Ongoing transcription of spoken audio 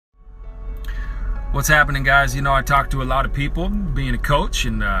What's happening, guys? You know, I talk to a lot of people, being a coach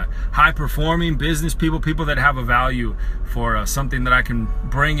and high-performing business people that have a value for something that I can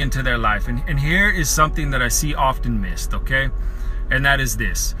bring into their life. And here is something that I see often missed, okay? And that is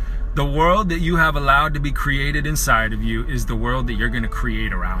this. The world that you have allowed to be created inside of you is the world that you're going to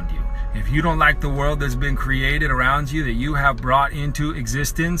create around you. If you don't like the world that's been created around you, that you have brought into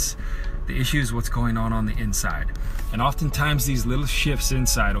existence, the issue is what's going on the inside. And oftentimes these little shifts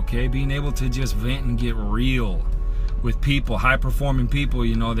inside, okay, being able to just vent and get real with people, high-performing people,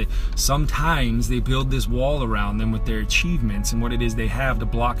 you know, that sometimes they build this wall around them with their achievements and what it is they have to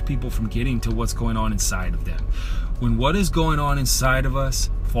block people from getting to what's going on inside of them. When what is going on inside of us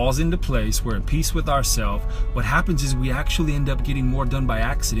falls into place, we're at peace with ourselves, what happens is we actually end up getting more done by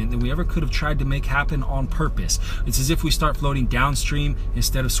accident than we ever could have tried to make happen on purpose. It's as if we start floating downstream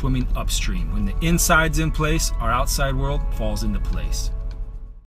instead of swimming upstream. When the inside's in place, our outside world falls into place.